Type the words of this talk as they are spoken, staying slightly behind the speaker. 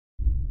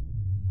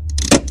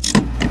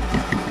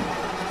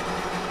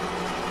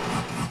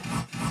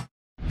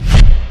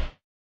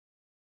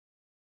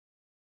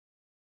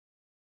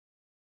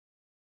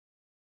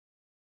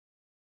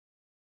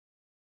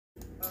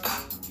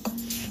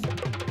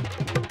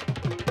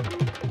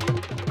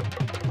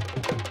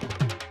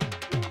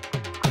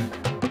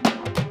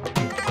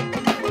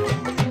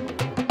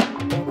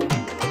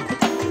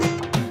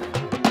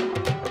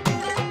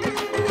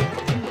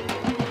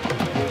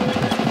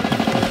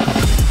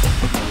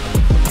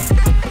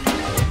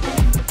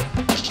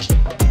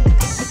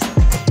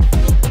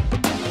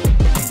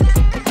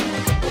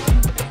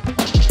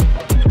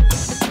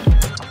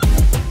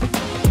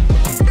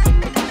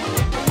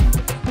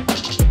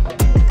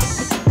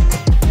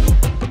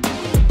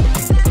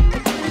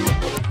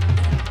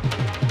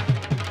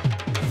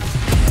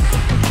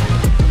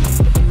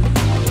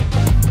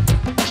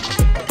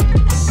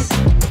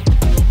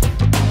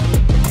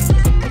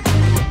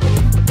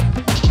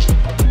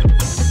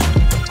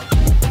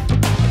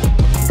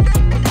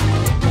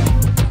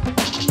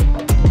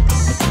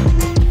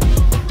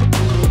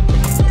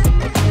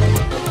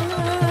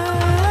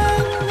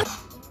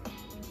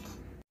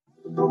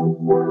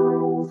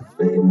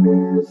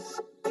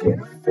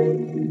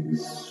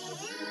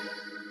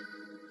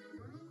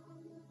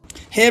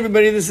Hey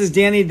everybody, this is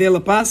Danny De La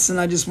Paz, and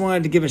I just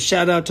wanted to give a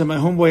shout out to my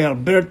homeboy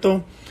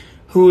Alberto,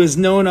 who is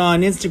known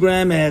on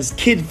Instagram as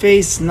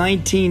KiDface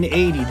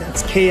 1980.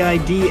 That's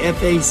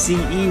KIDFACE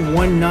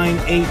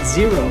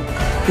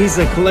 1980. He's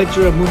a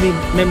collector of movie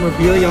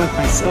memorabilia like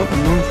myself. I've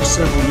known him for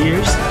several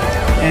years.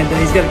 And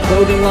he's got a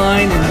clothing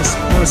line, and I just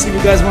want to see if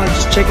you guys want to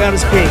just check out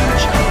his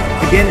page.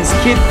 Again, it's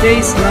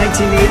KiDface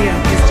 1980 on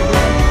Instagram.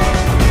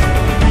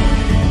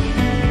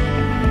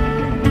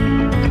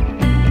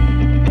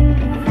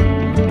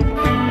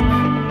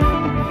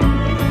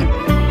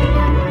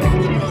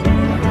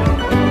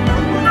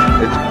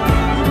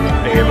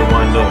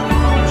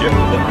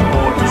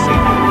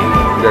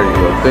 There you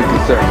go. Thank you,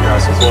 sir.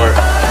 Guys, support.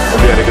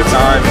 Hope you had a good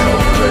time.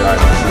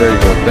 There you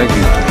go. Thank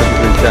you. Thank you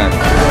for your time.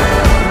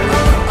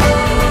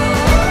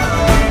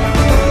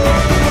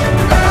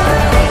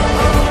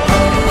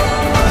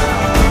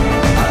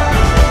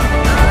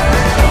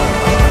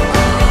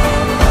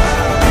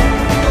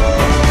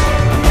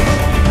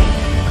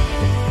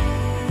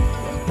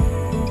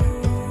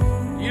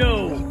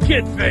 Yo,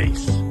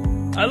 KiDface.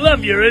 I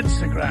love your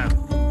Instagram.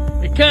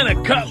 It kind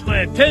of caught my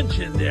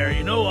attention there,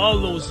 you know, all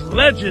those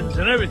legends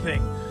and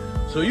everything.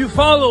 So you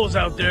follows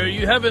out there,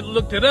 you haven't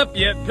looked it up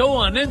yet, go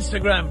on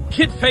Instagram,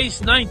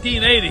 KiDface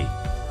 1980.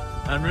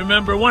 And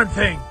remember one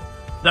thing,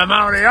 the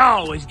Maori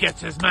always gets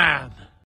his man.